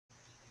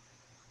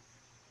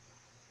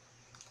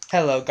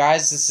Hello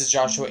guys, this is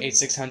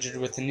Joshua8600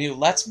 with a new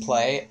Let's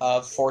Play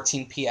of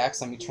 14px.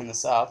 Let me turn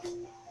this up.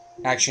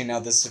 Actually, no,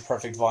 this is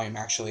perfect volume,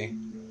 actually.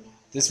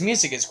 This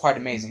music is quite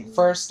amazing.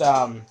 First,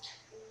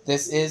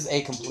 this is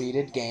a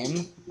completed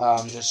game.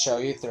 Just show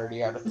you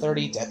 30 out of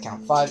 30, death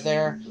count 5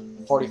 there,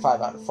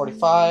 45 out of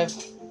 45,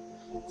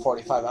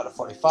 45 out of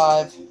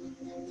 45,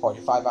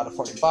 45 out of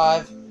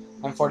 45,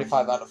 and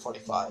 45 out of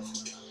 45.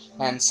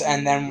 And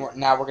then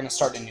now we're gonna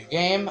start a new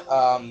game.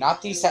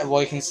 Not these.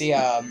 Well, you can see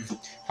how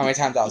many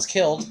times I was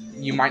killed.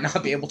 You might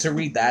not be able to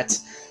read that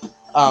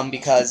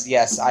because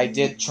yes, I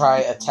did try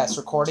a test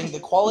recording. The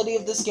quality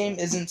of this game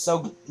isn't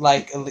so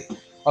like.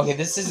 Okay,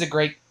 this is a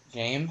great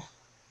game,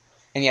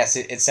 and yes,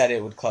 it said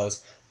it would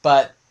close,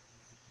 but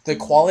the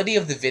quality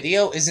of the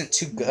video isn't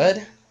too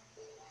good.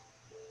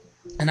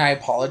 And I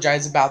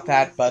apologize about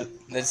that, but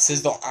this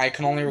is I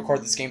can only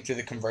record this game through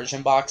the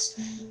conversion box,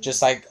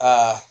 just like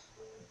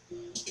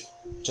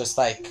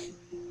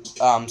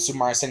Super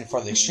Mario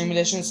 64 the Extreme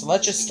Edition. So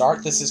let's just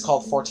start. This is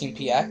called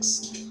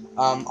 14px.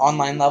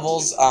 Online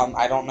levels,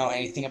 I don't know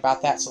anything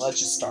about that, so let's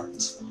just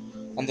start.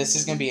 And this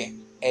is going to be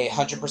a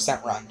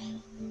 100% run.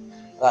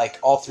 Like,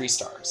 all 3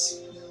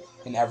 stars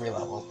in every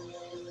level.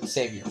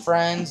 Save your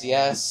friends,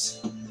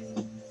 yes.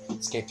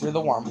 Escape through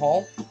the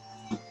wormhole.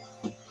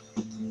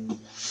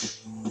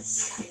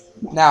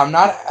 Now, I'm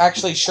not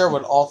actually sure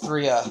what all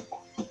 3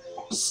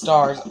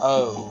 stars...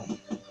 Oh.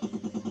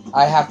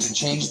 I have to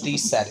change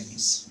these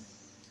settings.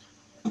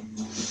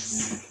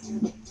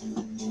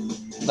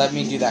 Let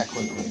me do that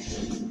quickly.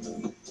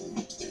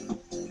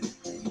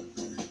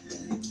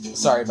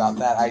 Sorry about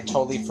that. I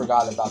totally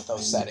forgot about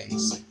those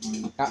settings.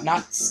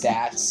 Not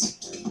stats.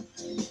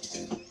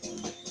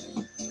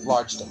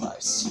 Large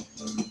device.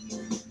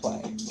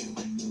 Play.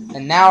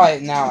 And now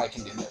I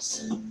can do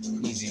this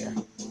easier.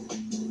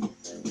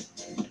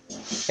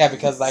 Yeah,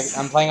 because like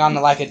I'm playing on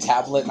like a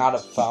tablet, not a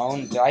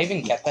phone. Did I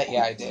even get that?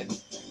 Yeah, I did.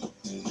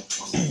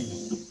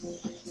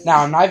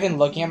 Now, I'm not even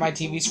looking at my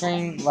TV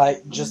screen,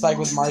 like, just like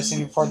with Mario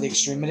 64 the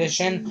Extreme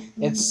Edition.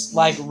 It's,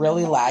 like,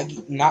 really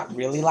laggy, not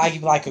really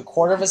laggy, but like a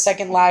quarter of a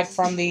second lag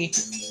from the,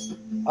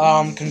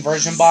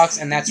 conversion box,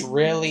 and that's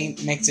really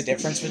makes a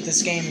difference with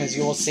this game, as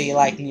you will see,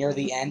 like, near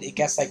the end, it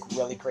gets, like,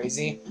 really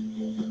crazy.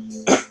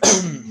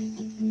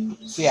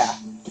 So, yeah.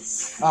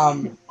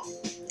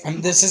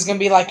 And this is gonna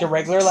be, like, a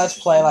regular Let's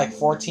Play, like,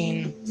 like,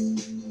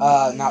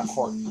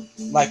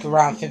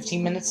 around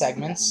 15-minute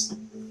segments.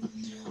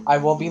 I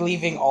will be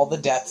leaving all the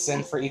deaths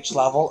in for each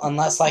level,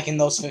 unless, like, in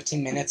those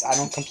 15 minutes I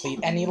don't complete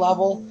any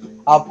level.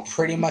 I'll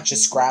pretty much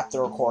just scrap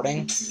the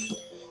recording,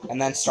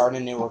 and then start a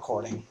new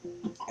recording,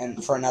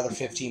 and for another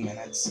 15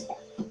 minutes.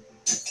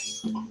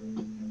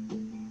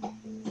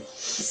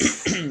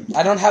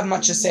 I don't have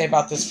much to say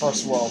about this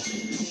first world.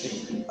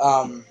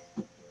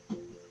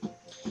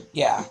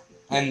 Yeah,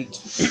 and...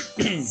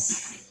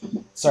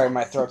 Sorry,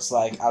 my throat's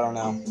like, I don't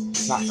know,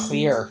 it's not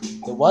clear.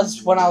 It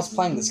was when I was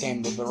playing this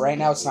game, but right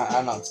now it's not. I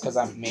don't know, it's because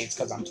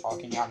I'm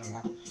talking, I don't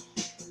know.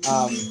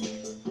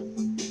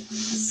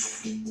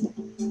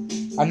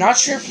 I'm not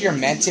sure if you're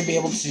meant to be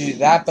able to do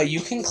that, but you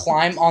can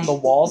climb on the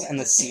walls and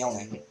the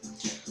ceiling.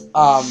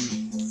 I'm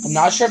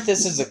not sure if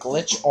this is a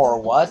glitch or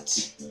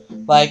what.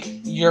 Like,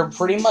 you're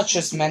pretty much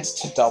just meant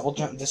to double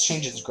jump. This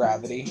changes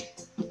gravity.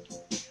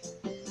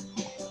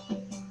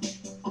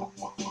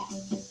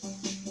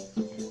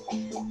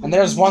 And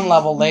there's one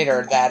level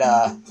later that,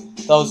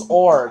 those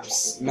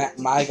orbs,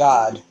 my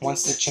god,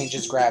 wants to change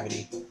its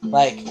gravity.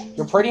 Like,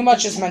 you're pretty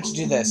much just meant to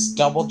do this.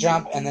 Double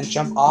jump and then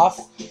jump off.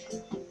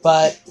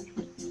 But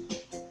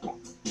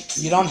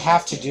you don't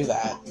have to do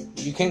that.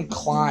 You can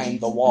climb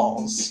the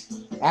walls.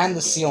 And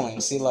the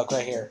ceiling. See, look,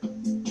 right here.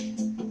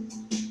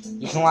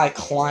 You can, like,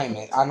 climb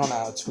it. I don't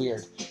know, it's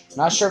weird.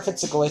 Not sure if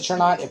it's a glitch or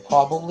not. It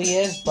probably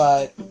is,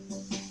 but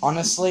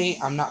honestly,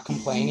 I'm not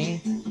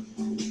complaining.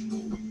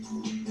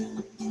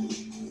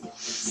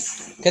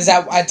 Because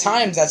at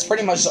times, that's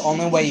pretty much the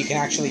only way you can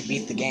actually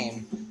beat the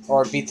game.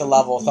 Or beat the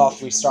level with all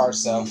 3 stars,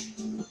 so...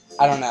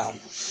 I don't know.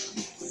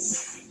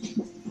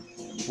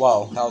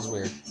 Whoa, that was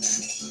weird.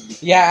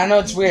 Yeah, I know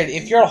it's weird.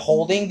 If you're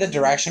holding the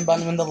direction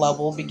button when the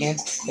level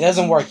begins, it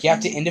doesn't work. You have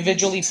to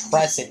individually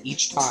press it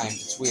each time.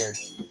 It's weird.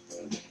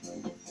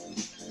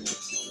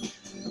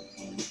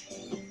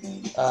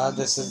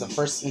 This is the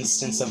first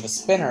instance of a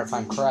spinner, if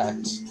I'm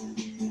correct.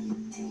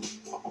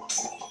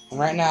 And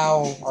right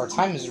now, our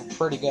time is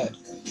pretty good.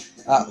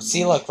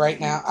 See, look, right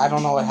now, I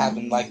don't know what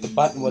happened. Like, the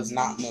button was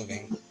not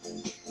moving.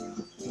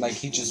 Like,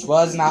 he just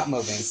was not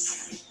moving.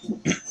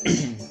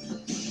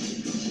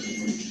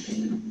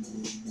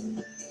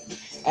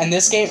 And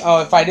this game,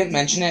 oh, if I didn't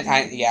mention it,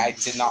 yeah, I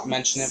did not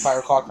mention it if I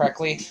recall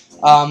correctly.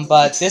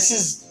 But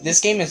this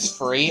game is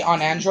free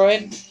on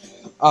Android.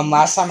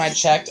 Last time I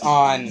checked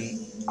on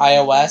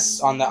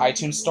iOS, on the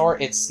iTunes store,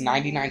 it's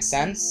 99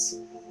 cents.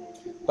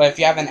 But if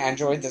you have an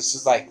Android, this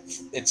is like,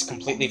 it's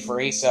completely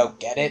free, so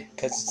get it,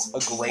 because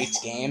it's a great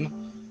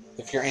game.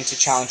 If you're into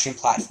challenging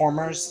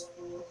platformers,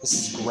 this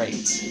is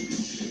great.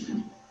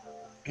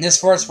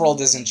 This first world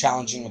isn't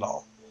challenging at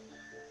all.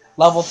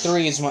 Level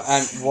 3 is when,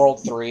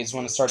 World 3 is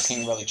when it starts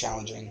getting really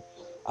challenging.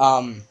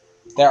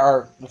 There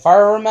are, if I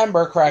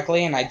remember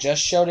correctly, and I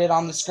just showed it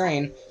on the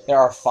screen, there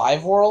are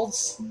 5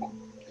 worlds.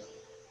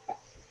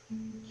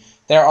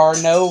 There are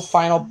no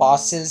final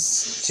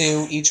bosses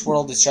to each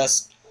world. It's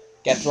just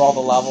get through all the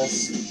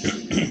levels.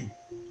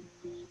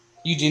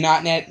 You do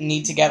not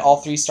need to get all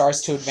 3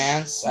 stars to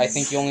advance. I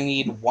think you only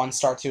need 1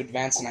 star to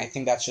advance, and I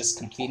think that's just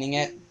completing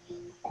it.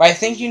 But I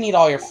think you need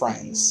all your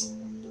friends.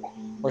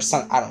 Or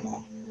some, I don't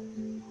know.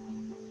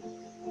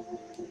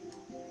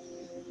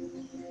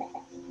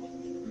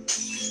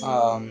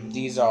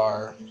 These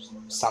are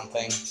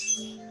something.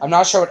 I'm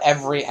not sure what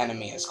every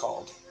enemy is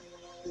called.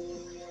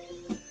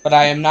 But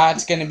I am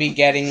not going to be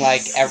getting,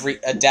 like,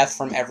 a death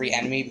from every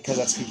enemy, because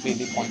that's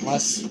completely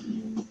pointless.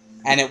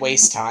 And it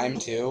wastes time,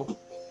 too.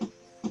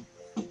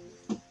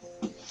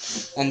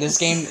 And this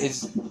game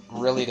is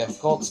really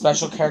difficult.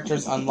 Special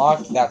characters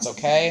unlocked, that's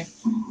okay.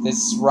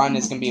 This run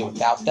is going to be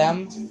without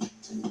them,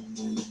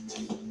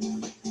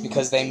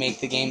 because they make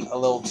the game a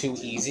little too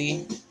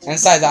easy. And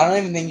besides, I don't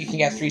even think you can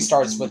get 3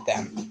 stars with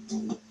them.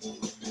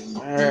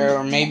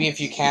 Or maybe if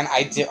you can,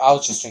 I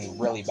was just doing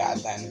really bad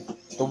then.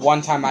 The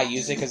one time I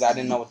used it, because I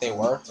didn't know what they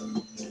were,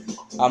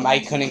 I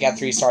couldn't get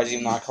 3 stars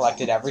even though I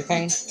collected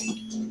everything.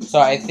 So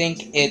I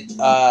think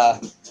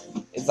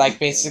it's like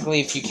basically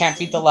if you can't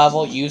beat the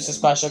level, use the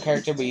special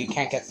character, but you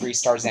can't get 3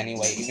 stars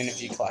anyway, even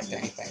if you collect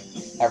everything.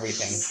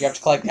 You have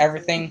to collect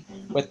everything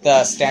with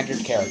the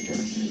standard character.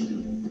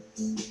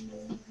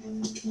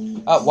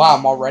 Oh, wow,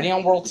 I'm already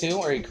on World 2?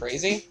 Are you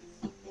crazy?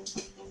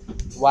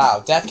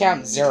 Wow, death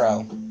count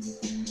 0.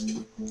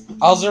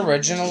 I was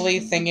originally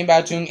thinking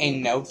about doing a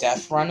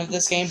no-death run of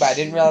this game, but I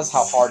didn't realize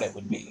how hard it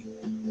would be.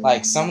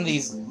 Like, some of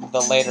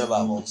the later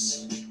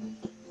levels.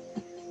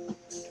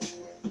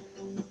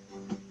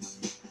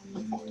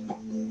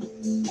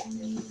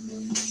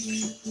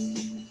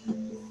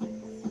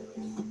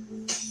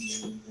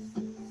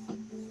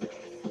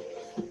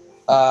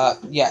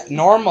 Yeah,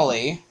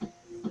 normally,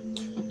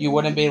 you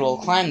wouldn't be able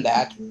to climb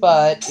that,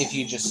 but if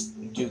you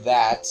just do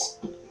that,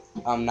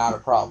 not a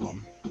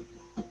problem.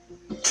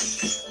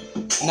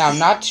 Now, I'm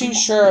not too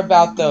sure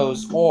about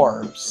those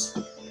orbs.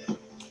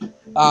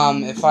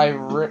 If I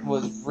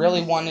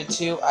really wanted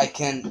to, I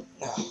can...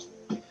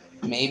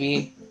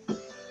 maybe...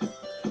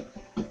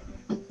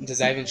 Does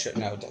that even show?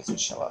 No, it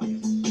doesn't show up.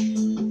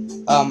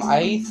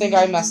 I think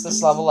I messed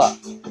this level up.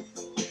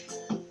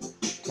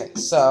 Okay,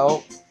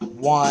 so...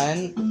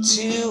 1,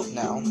 2...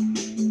 No.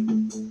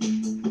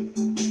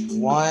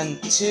 1,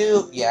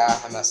 2... Yeah,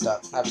 I messed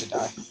up. I have to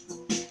die.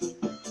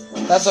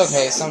 That's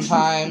okay,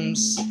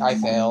 sometimes I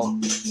fail.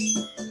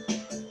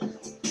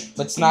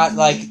 But it's not,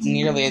 like,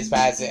 nearly as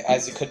bad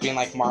as it could be in,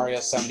 like,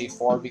 Mario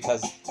 74,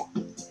 because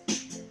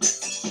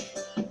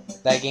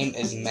that game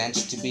is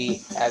meant to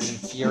be as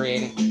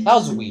infuriating. That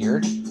was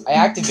weird. I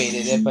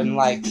activated it, but,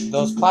 like,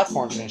 those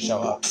platforms didn't show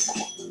up.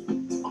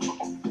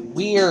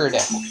 Weird.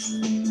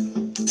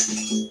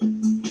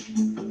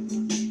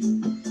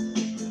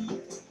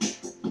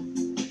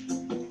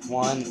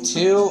 One,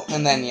 2,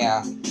 and then,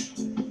 yeah.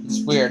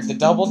 It's weird. The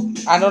double...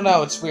 I don't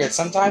know, it's weird.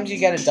 Sometimes you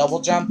get a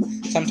double jump,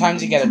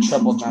 sometimes you get a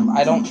triple jump.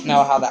 I don't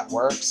know how that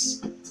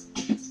works.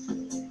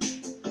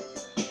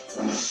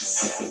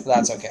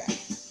 That's okay.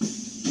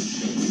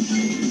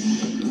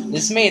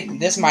 This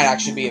might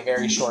actually be a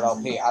very short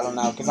LP. I don't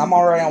know, because I'm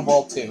already on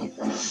World 2.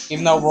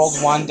 Even though World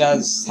 1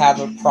 does have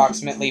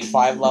approximately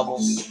 5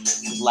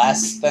 levels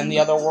less than the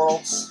other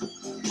worlds.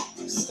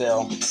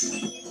 Still.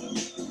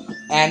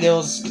 And it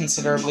was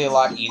considerably a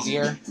lot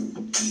easier.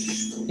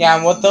 Yeah,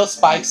 and what those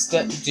spikes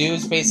do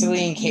is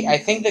basically, I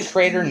think the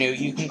creator knew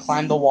you can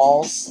climb the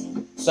walls,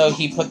 so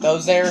he put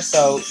those there.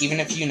 So even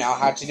if you know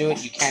how to do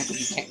it, you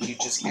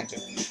just can't do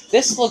it.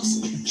 This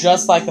looks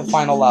just like the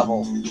final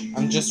level.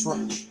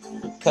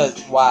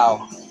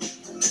 Wow.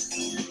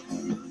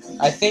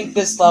 I think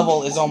this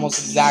level is almost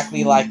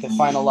exactly like the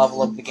final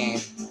level of the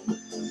game,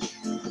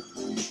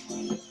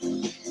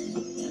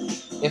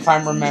 if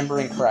I'm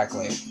remembering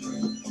correctly.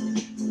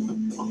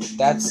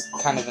 That's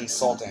kind of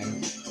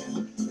insulting.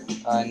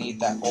 I need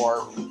that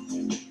orb.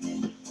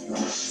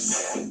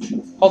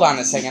 Hold on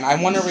a second. I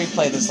want to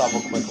replay this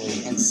level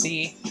quickly and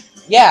see.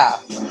 Yeah,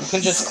 you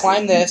can just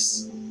climb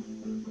this.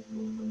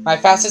 My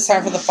fastest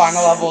time for the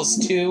final level is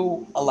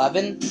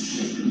 2:11.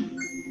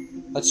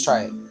 Let's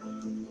try it.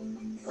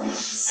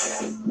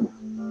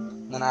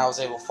 Then I was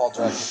able to fall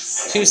directly.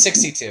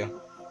 2:62.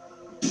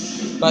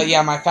 But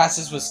yeah, my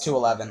fastest was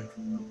 2:11.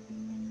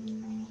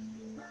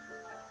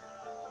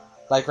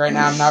 Like right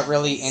now, I'm not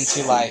really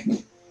into like...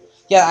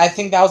 Yeah, I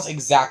think that was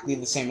exactly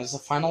the same as the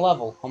final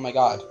level. Oh my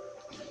god.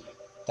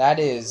 That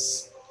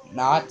is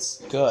not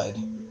good.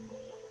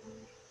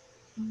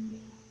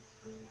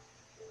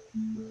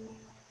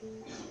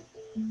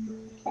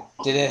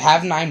 Did it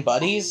have 9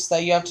 buddies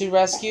that you have to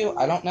rescue?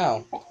 I don't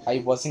know. I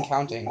wasn't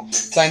counting.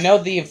 So I know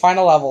the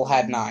final level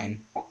had 9.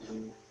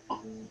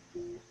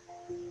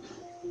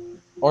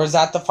 Or is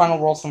that the final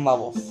world from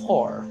level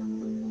 4?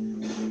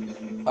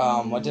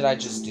 What did I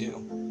just do?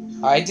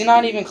 I did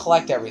not even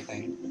collect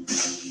everything.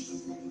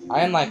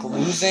 I am, like,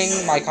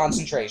 losing my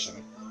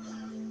concentration.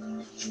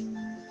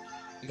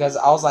 because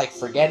I was, like,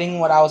 forgetting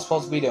what I was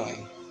supposed to be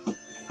doing.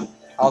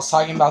 I was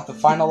talking about the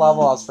final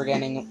level, I was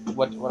forgetting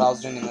what I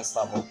was doing in this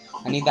level.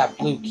 I need that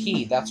blue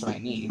key, that's what I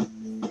need.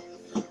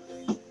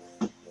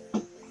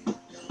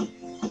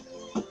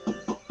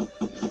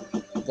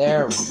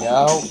 There we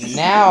go.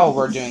 Now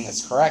we're doing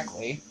this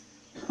correctly.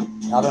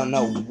 I don't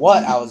know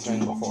what I was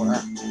doing before.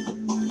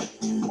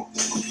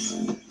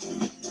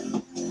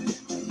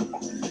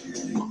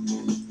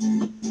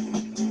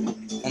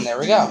 And there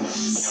we go.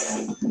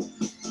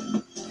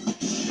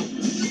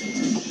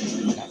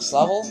 Next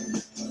level.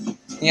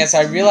 Yes,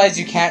 I realize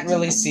you can't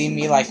really see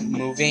me, like,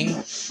 moving.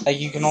 Like,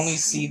 you can only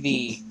see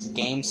the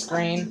game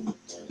screen.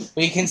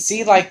 But you can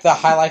see, like, the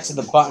highlights of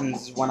the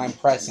buttons when I'm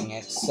pressing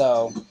it,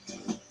 so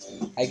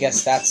I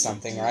guess that's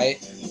something,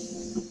 right?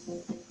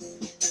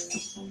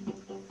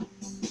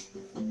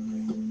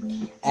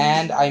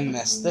 And I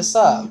messed this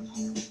up.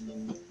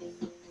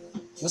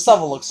 This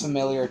level looks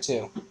familiar,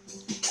 too.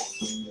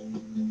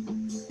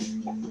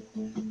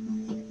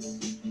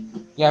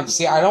 Yeah,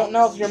 see, I don't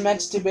know if you're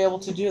meant to be able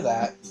to do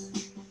that.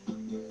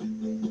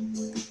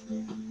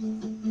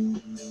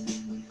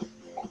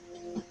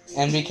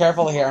 And be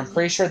careful here, I'm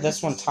pretty sure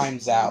this one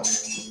times out.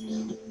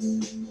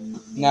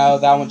 No,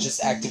 that one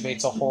just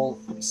activates a whole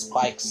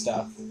spike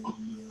stuff.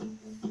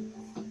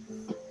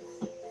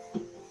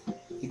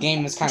 The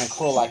game is kind of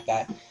cruel like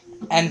that.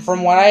 And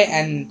from what I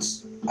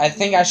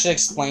think I should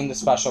explain the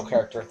special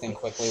character thing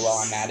quickly while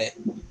I'm at it.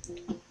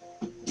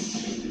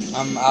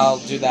 I'll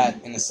do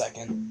that in a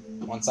second.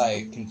 Once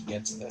I can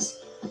get to this.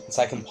 Once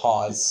I can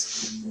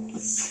pause.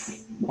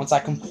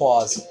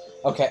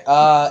 Okay,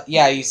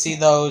 yeah, you see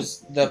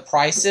those, the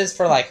prices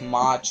for, like,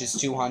 Mach is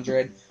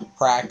 200,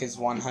 Prak is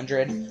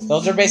 100.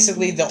 Those are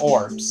basically the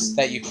orbs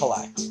that you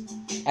collect.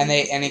 And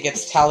it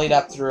gets tallied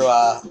up through,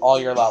 all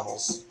your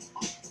levels.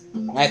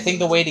 And I think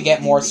the way to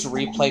get more is to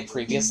replay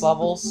previous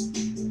levels.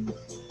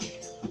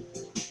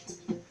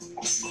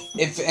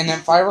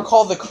 If I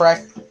recall the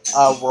correct,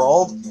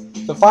 world,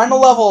 the final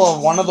level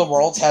of one of the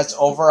worlds has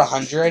over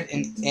 100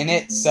 in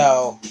it,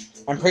 so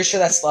I'm pretty sure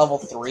that's level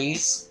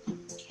 3's.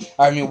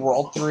 I mean,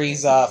 World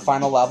 3's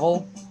final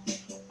level.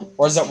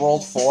 Or is it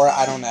World 4?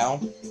 I don't know.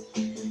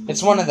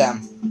 It's one of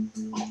them.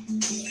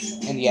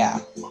 And yeah.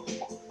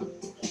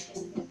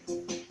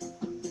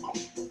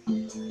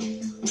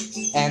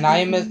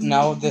 And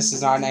no, this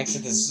is not an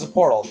exit, this is a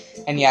portal.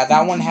 And yeah,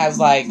 that one has,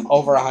 like,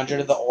 over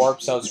 100 of the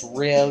orbs, so it's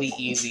really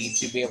easy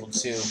to be able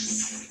to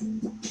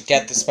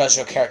get the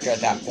special character at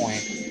that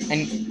point.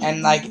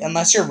 And like,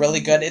 unless you're really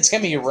good, it's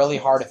gonna be really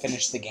hard to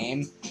finish the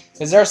game.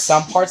 Because there are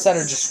some parts that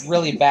are just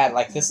really bad,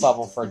 like this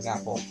level, for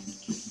example.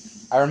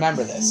 I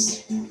remember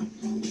this.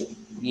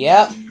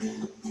 Yep.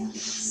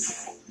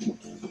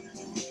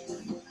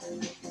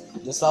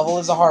 This level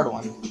is a hard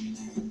one.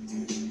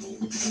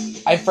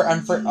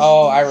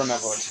 Oh, I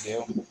remember what to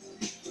do.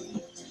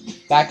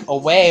 Back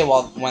away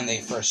when they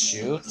first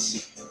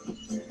shoot.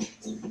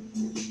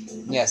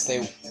 Yes,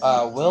 they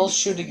will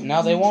shoot again.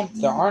 No, they won't.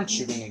 They aren't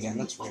shooting again.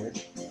 That's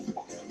weird.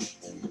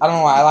 I don't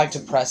know why. I like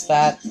to press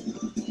that.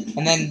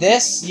 And then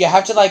this, you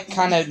have to, like,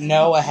 kind of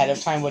know ahead of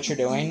time what you're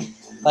doing.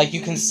 Like, you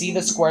can see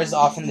the squares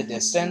off in the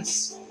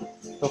distance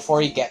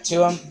before you get to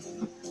them.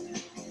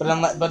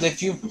 But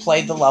if you've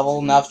played the level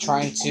enough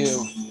trying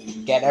to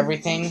get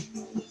everything,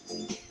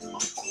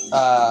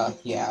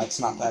 yeah, it's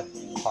not that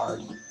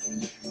hard.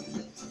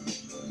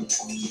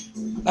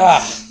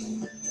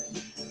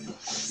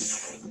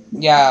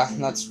 Yeah,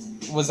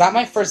 was that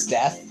my first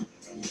death?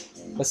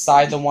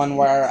 Beside the one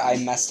where I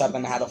messed up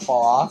and had to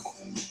fall off?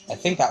 I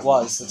think that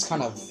was. It's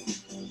kind of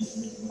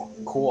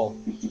cool.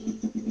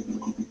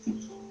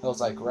 It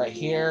was like right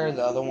here,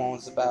 the other one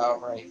was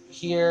about right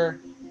here,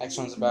 next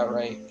one's about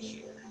right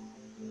here.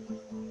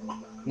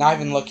 Not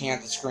even looking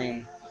at the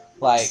screen,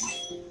 like,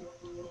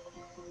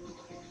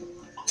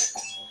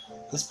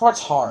 this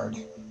part's hard.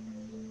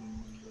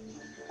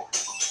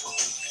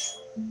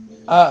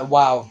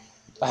 Wow.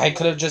 I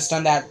could have just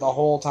done that the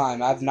whole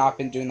time. I've not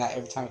been doing that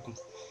every time I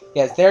complete.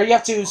 Yes, there you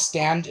have to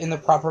stand in the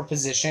proper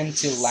position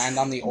to land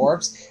on the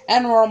orbs,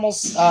 and we're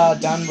almost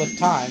done with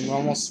time. We're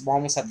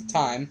almost at the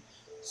time.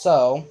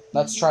 So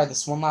let's try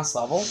this one last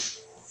level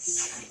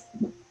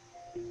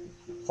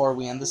before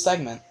we end the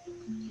segment.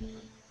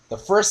 The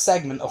first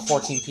segment of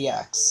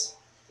 14px.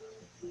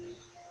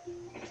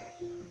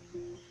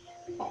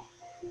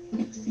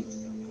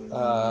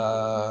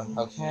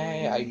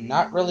 Okay, I'm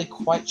not really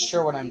quite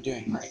sure what I'm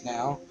doing right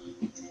now.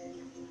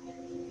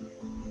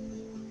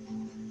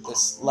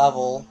 This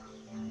level,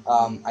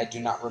 I do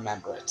not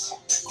remember it.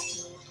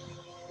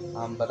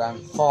 But I'm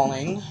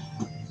falling.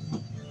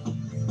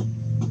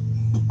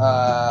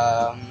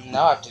 Now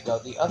I have to go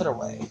the other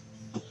way.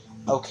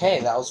 Okay,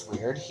 that was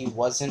weird. He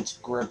wasn't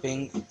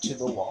gripping to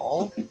the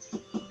wall.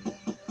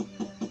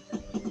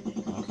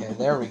 Okay,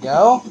 there we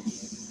go.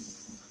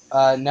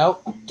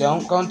 Nope,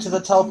 don't go into the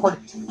teleporter.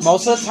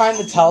 Most of the time,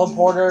 the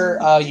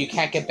teleporter, you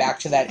can't get back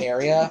to that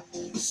area,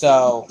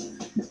 so,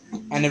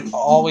 and it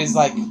always,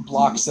 like,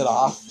 blocks it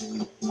off.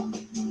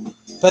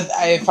 But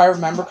if I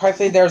remember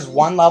correctly, there's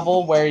one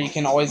level where you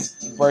can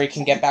always, where you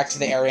can get back to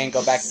the area and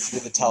go back through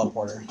the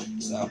teleporter.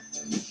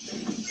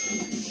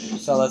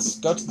 So let's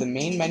go to the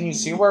main menu,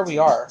 see where we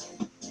are.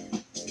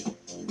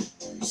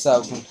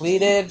 So,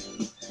 completed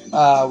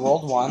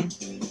World 1,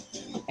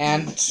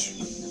 and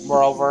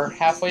we're over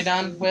halfway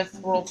done with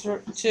World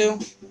 2.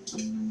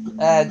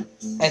 I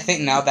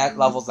think now that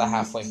level's the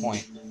halfway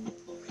point.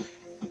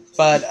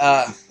 But,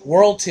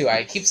 World 2,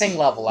 I keep saying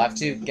level, I have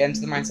to get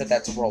into the mindset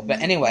that's a world. But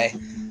anyway,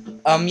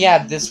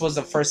 yeah, this was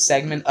the first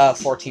segment of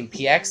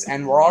 14px,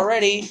 and we're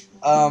already,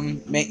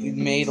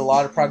 made a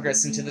lot of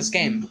progress into this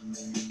game.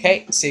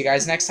 Okay, see you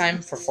guys next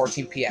time for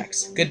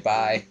 14px.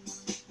 Goodbye.